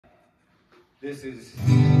This is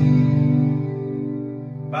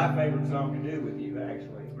my favorite song to do with you,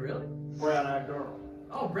 actually. Really? Brown Eyed Girl.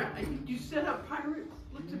 Oh, Brown, you set up Pirate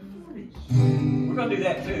Look to the 40s. We're going to do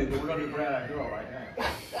that too, but we're going to do Brown Eyed Girl right now.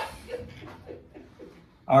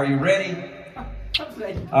 Are you ready?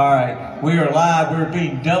 All right, we are live. We're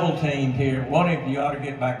being double teamed here. One of you ought to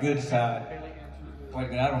get my good side. Wait a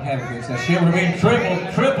minute, I don't have a good side. Shit, we're being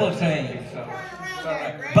triple teamed. So,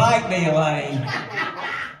 bite me, Elaine.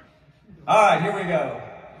 All right, here we go.